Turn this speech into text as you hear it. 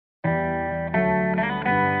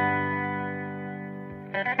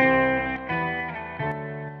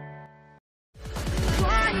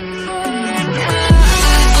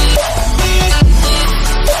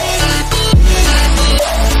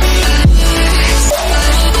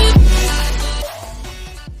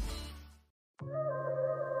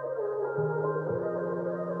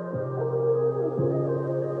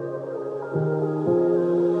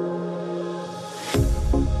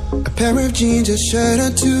jeans, a shirt or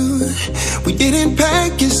two. We didn't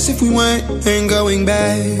pack as if we weren't going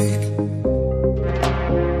back.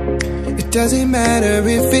 It doesn't matter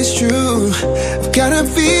if it's true. I've got a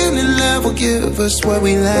feeling love will give us what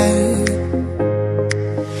we lack.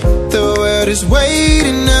 The world is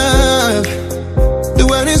waiting up. The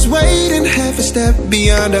world is waiting half a step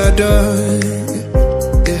beyond our door.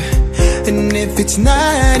 Yeah. And if it's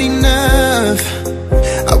not enough,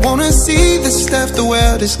 I wanna see the stuff the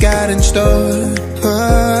world has got in store.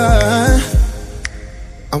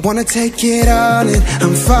 I wanna take it all in,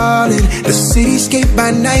 I'm falling. The cityscape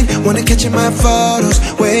by night, wanna catch in my photos.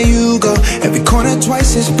 Where you go, every corner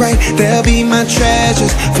twice as bright. They'll be my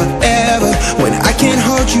treasures forever. When I can't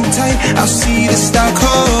hold you tight, I'll see the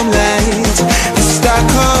Stockholm lights. The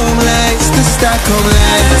Stockholm lights, the Stockholm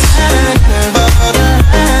lights.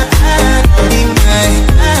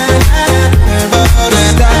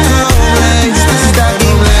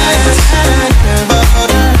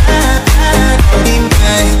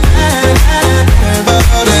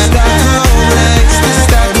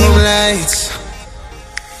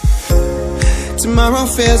 Tomorrow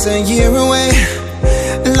feels a year away,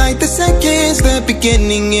 like the seconds, the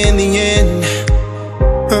beginning and the end.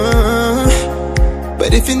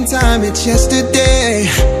 But if in time it's yesterday,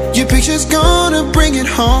 your picture's gonna bring it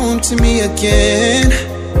home to me again.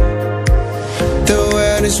 The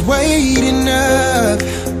world is waiting up.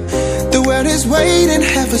 The world is waiting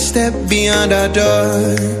half a step beyond our door.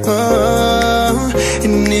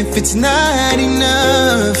 And if it's not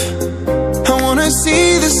enough, I wanna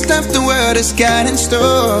see the stuff the world has got in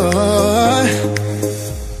store.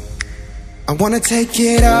 I wanna take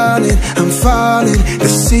it all in, I'm falling. The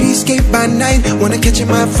cityscape by night, wanna catch in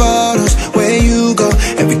my photos. Where you go,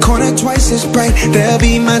 every corner twice as bright. They'll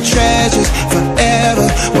be my treasures forever.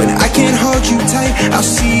 When I can't hold you tight, I'll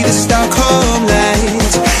see the Stockholm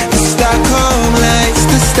lights. The Stockholm lights,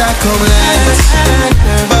 the Stockholm lights.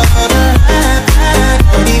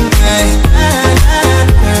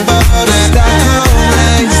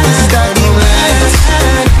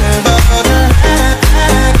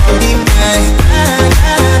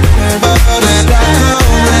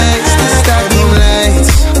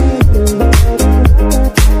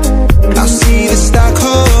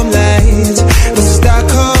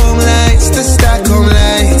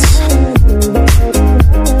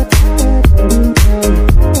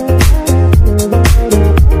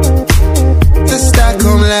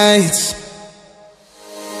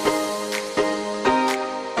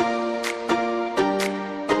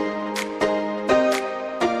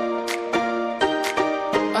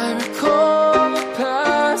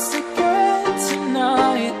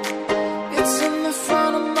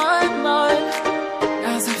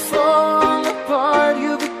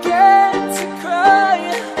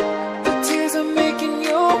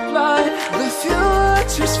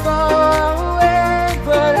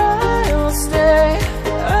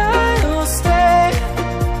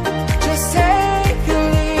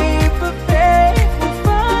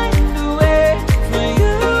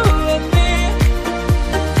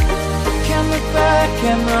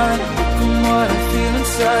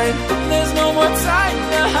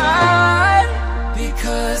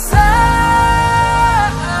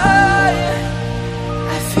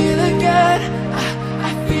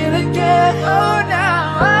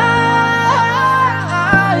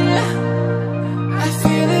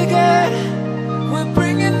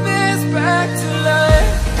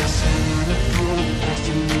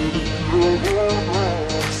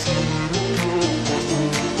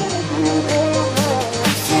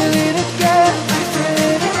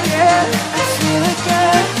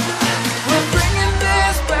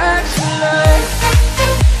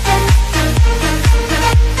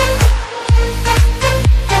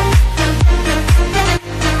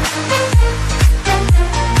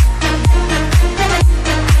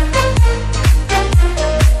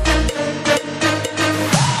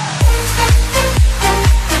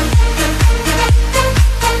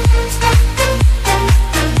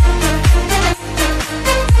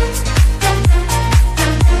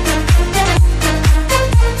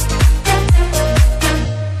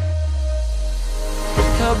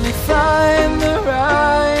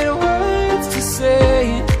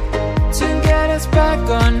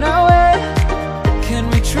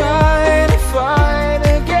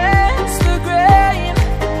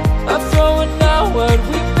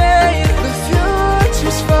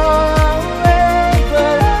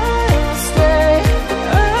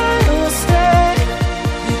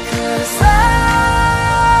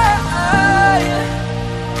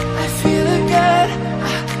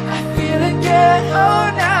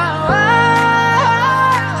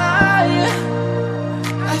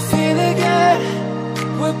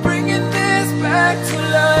 We're bringing this back to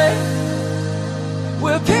life.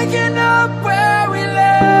 We're picking up where we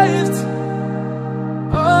left,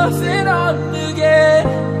 off and on again.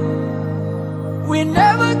 We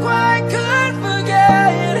never quite could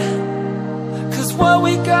forget, 'cause what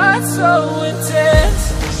we got so intense.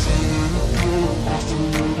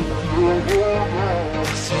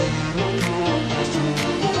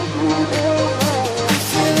 I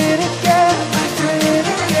feel it again, I feel it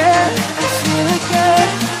again, I feel it again.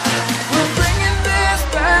 We're bringing this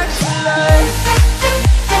back to life.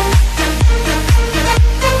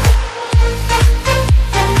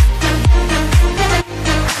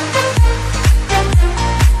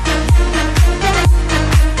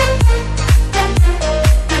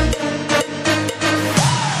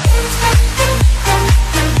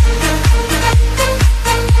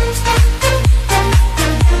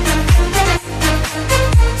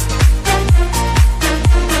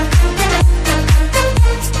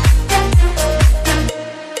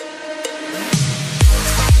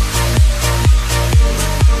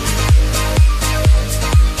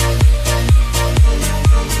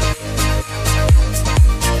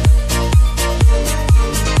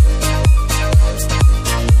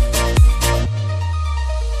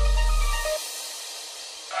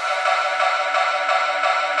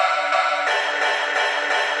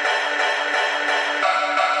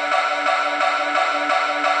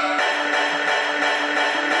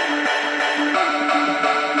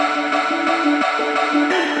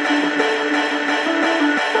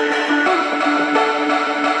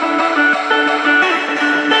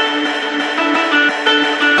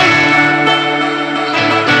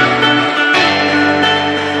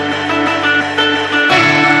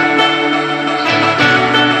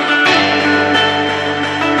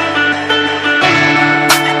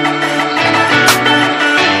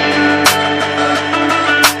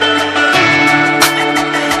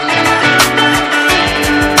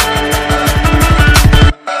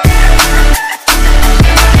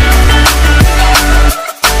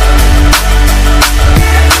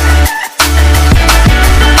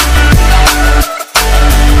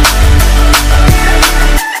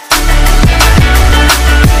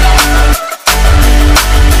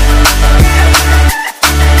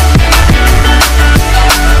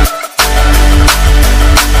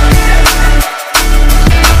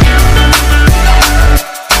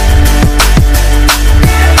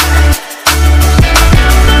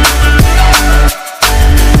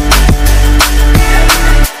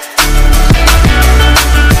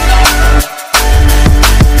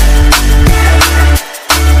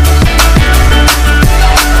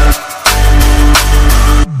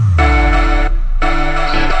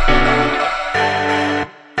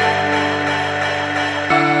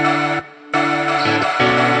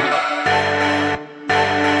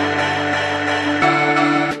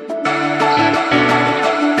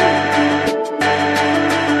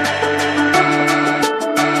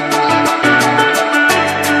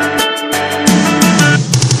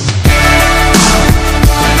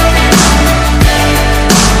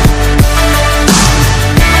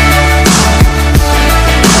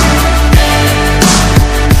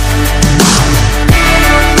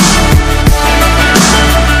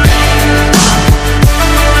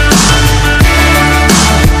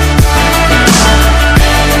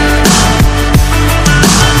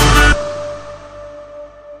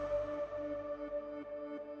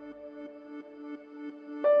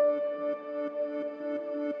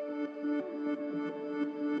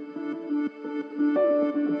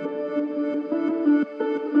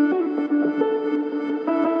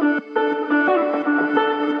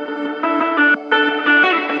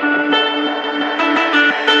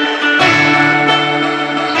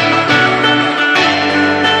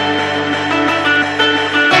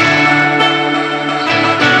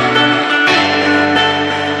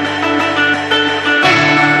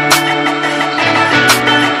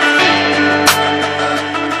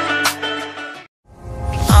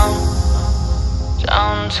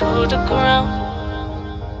 to the ground.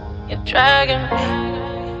 You're dragging me,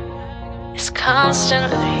 it's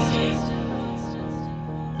constantly.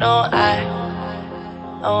 No, I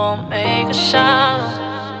won't make a sound.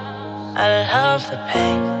 I love the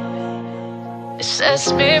pain, it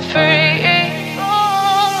sets me free.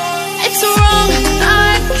 It's wrong.